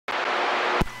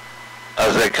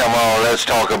I said, come on, let's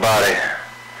talk about it.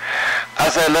 I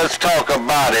said, let's talk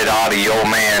about it. Audio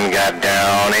Man got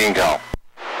down and gone.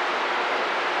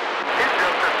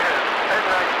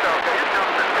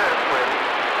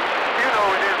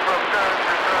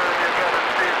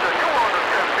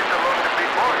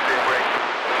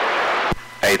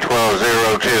 Hey,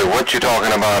 1202, what you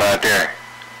talking about out there?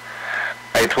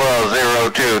 Hey,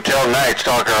 1202, tell Night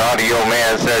Stalker Audio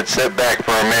Man said sit back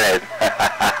for a minute.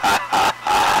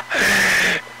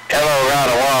 Hello, round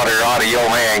of water, Audio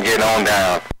Man, get on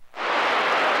down.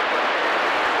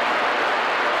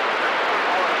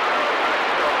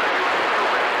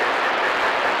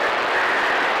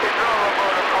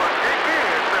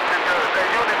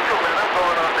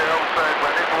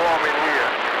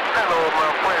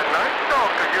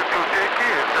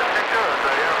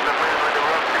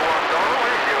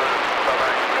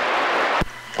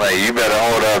 Hey, you better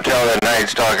hold up. Tell that Night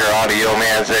Stalker Audio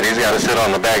Man said he's got to sit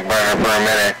on the back burner for a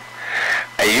minute.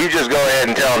 Hey, you just go ahead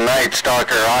and tell Night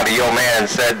Stalker Audio Man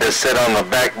said to sit on the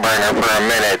back burner for a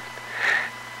minute.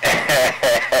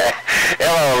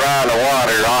 Hello, round the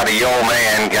water, Audio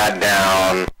Man got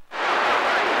down.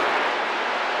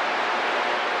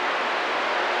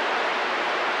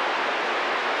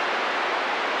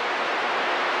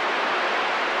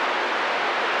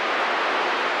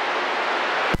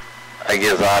 I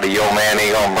guess Audio Man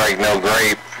ain't gonna break no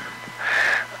grape.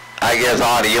 I guess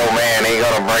Audio Man ain't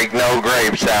gonna break no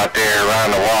grapes out there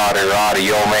around the water.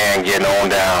 Audio Man getting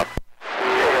on down.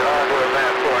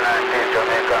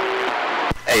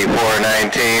 Hey,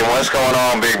 419, what's going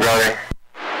on, big brother?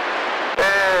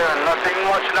 Hey, nothing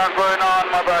much not going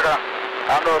on, my brother.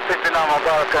 I'm just sitting on my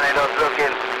balcony just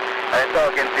looking and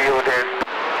talking to you there.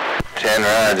 10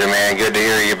 Roger, man. Good to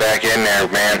hear you back in there,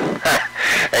 man.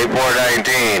 Hey,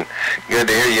 419. Good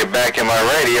to hear you back in my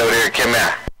radio there, come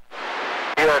here.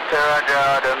 Yes, sir,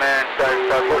 Roger, man.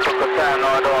 I took the time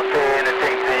now. I don't say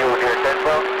anything to you there,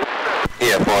 Tempo.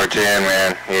 Yeah, 410,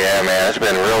 man. Yeah, man. It's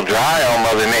been real dry on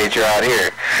Mother Nature out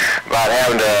here. About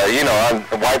having to, you know, I'm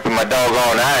wiping my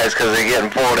doggone eyes because they're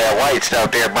getting full of that white stuff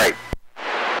there, break.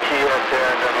 Yes, sir,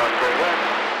 this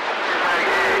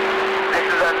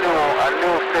is a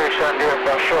new station there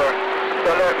for sure. So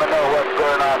let me know what's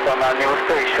going on from my new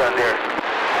station there.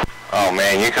 Oh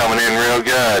man, you're coming in real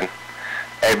good.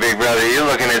 Hey big brother, you're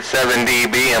looking at 7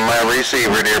 dB in my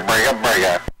receiver there, break up.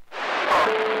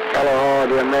 Hello,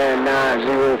 Audioman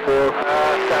 904.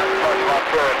 Thanks much, my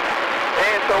friend.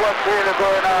 Hey, so what's really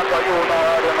going on for you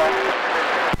now, Audioman?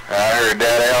 I heard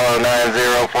that. Hello,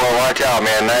 904. Watch out,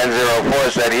 man.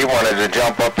 904 said he wanted to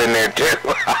jump up in there too.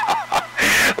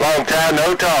 Long time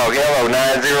no talk. Hello,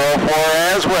 904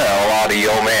 as well.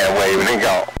 Audio Man waving and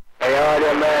go. Hey,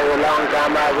 Audioman, a long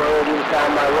time I rode inside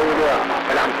my radio,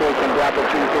 and I'm taking the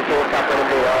opportunity to take up on the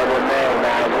day. Audioman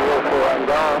 904, I'm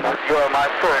gone. You're my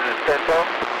friend, Tempo.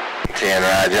 10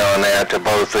 Roger on that to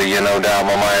both of you, no doubt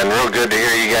my mind. Real good to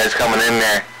hear you guys coming in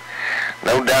there.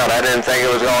 No doubt, I didn't think it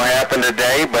was going to happen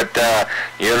today, but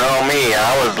you know me,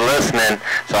 I was listening,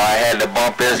 so I had to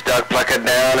bump this duck plucker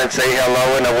down and say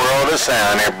hello in the world of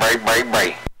sound. Here, break.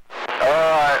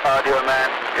 Alright, Audioman,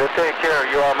 you take care,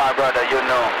 you are my brother, you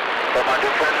know, from a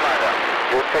different mother.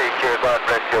 You take care, God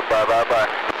bless you, bye.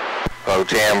 Oh,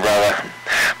 10, brother.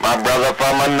 My brother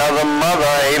from another mother,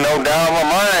 ain't no doubt in my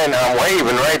mind. I'm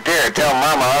waving right there. Tell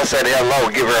mama I said hello,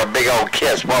 give her a big old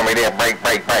kiss for me there, break.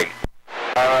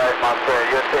 Alright, my friend,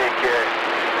 you take care.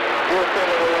 You send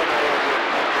it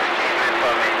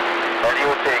for me. And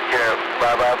you take care.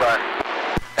 Bye.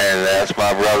 And that's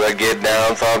my brother. Get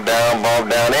down, thump down, bump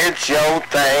down. It's your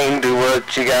thing. Do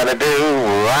what you gotta do,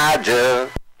 Roger.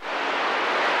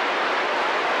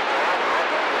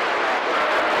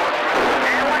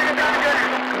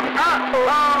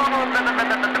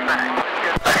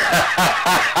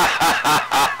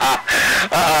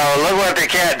 Uh-oh, look what the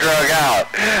cat drug out.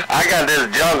 I got this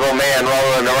jungle man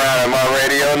rolling around in my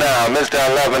radio now. Mr.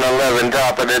 1111,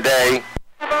 top of the day.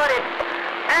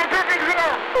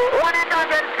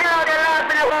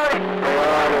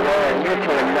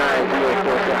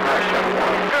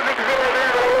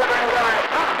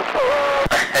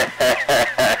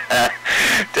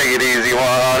 Take it easy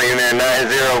on him there,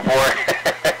 904.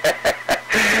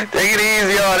 Take it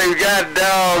easy on him, god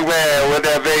dog man, with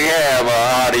that big hammer.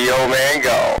 Audio Man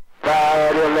go. Bye,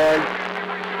 Audio Man.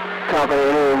 Company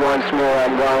in once more,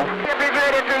 I'm gone.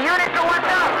 Unit to what's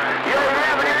up? You're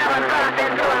 1111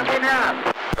 content talking up.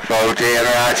 410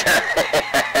 Roger.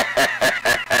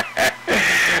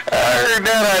 I heard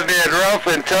that I did. Rough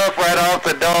and tough right off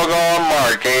the doggone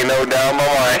mark. Ain't no doubt in my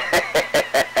mind.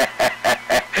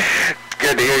 It's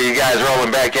good to hear you guys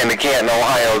rolling back into Canton,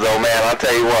 Ohio, though, man. I'll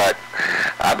tell you what.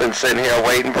 I've been sitting here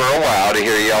waiting for a while to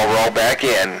hear y'all roll back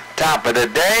in. Top of the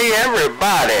day,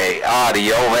 everybody.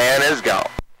 Audio Man is gone.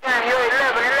 Yeah, you're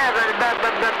 11.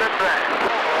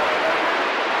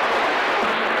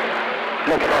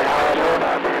 Look at that audio.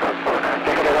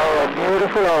 Look at that all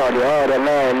beautiful audio.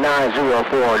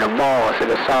 Audioman288, the boss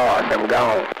of the sauce. I'm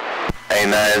gone. Hey,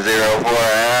 904, I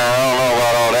don't know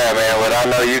about all that, man, but I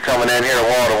know you coming in here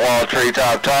wall-to-wall,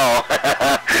 treetop tall.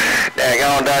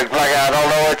 Daggone, Dr. Black, I don't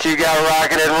know what you got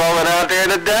rocking and rolling out there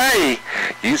today.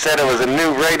 You said it was a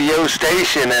new radio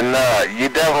station, and you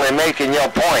definitely making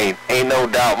your point. Ain't no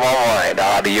doubt in my mind.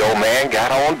 Audio Man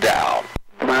got on down.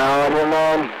 My Audio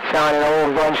Man, sounding a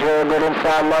whole bunch of good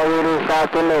inside my radio this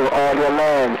afternoon. Audio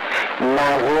Man,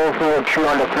 904, true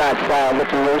on the flat side,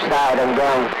 look to your side, I'm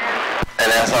gone. And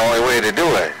that's the only way to do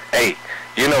it. Hey,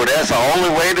 you know, that's the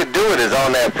only way to do it is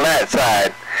on that flat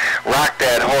side. Rock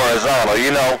that horizontal,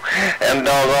 you know. Them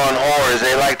doggone whores,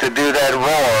 they like to do that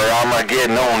roar. I'm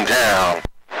getting on down.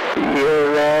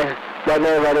 Yeah, man. But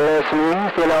nobody listening.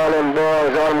 You know, all them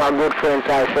boys, all my good friends,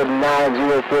 I said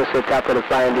 904 to top of the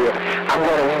fine deal. I'm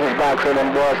going to leave this back so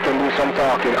them boys can do some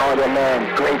talking. Audio Man,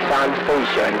 great sound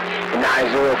station.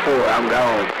 904, I'm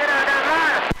gone.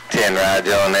 10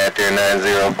 Roger on that there,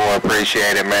 904.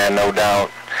 Appreciate it, man, no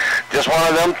doubt. Just one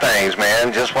of them things,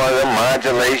 man. Just one of them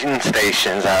modulation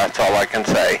stations. That's all I can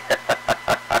say.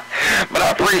 But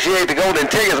I appreciate the golden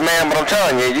tickets, man. But I'm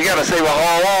telling you, you got to save a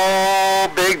whole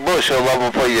big bushel of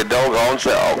them for your doggone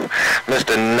self.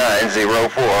 Mr.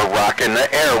 904 rocking the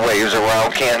airwaves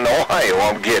around Canton, Ohio.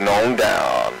 I'm getting on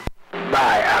down.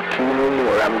 Bye. I'll see you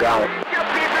more. I'm gone.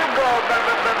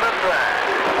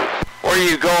 Where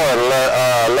you going,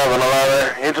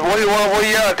 1111? What are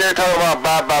you out there talking about?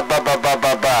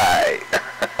 Bye.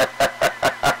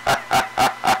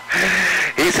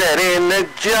 He said, in the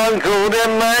jungle, the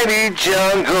mighty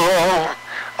jungle.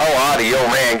 Oh, Audio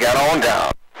Man got on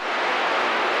down.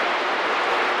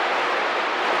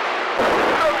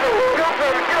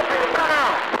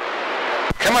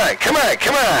 Come on.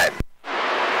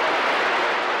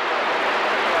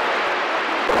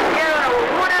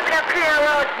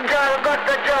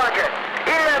 Augusta, Georgia.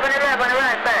 11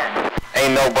 right back.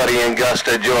 Ain't nobody in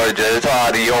Augusta, Georgia. It's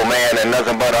Audio Man and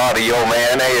nothing but Audio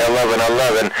Man.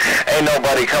 A1111. Ain't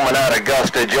nobody coming out of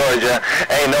Augusta, Georgia.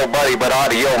 Ain't nobody but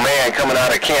Audio Man coming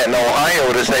out of Canton,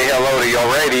 Ohio to say hello to your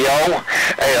radio.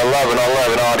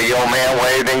 A1111 Audio Man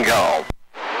waved and gone.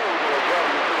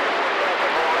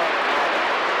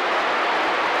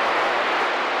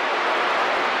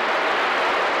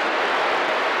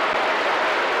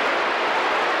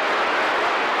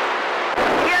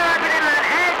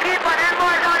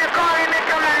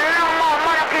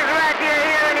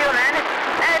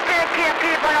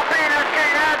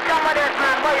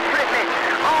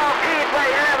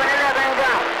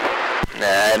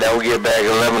 Nah, don't get back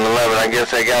 1111. I guess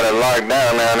they got it locked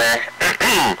down there.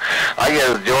 I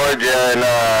guess Georgia and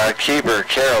Keeper,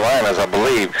 Carolinas, I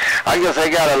believe. I guess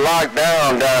they got it locked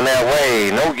down that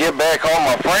way. No get back on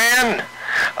my friend.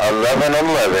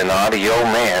 1111 Audio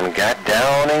Man got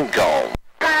down and gone.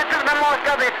 I took the most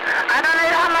of it. I don't know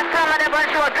how much time I never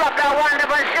show. Drop that one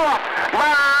never show.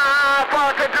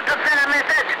 To send a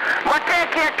message. But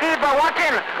take care, Keeper. Watch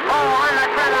him. Oh, I'm not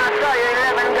trying to tell you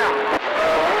 11 go.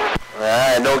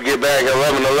 Alright, don't get back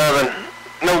 1111.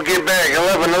 No get back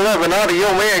 1111.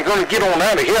 Audio Man gonna get on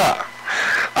out of here.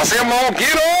 I said I'm gonna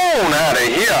get on out of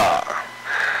here.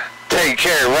 Take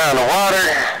care around the water.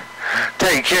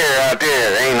 Take care out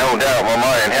there. Ain't no doubt in my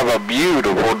mind. Have a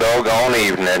beautiful doggone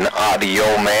evening.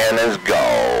 Audio Man is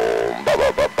gone.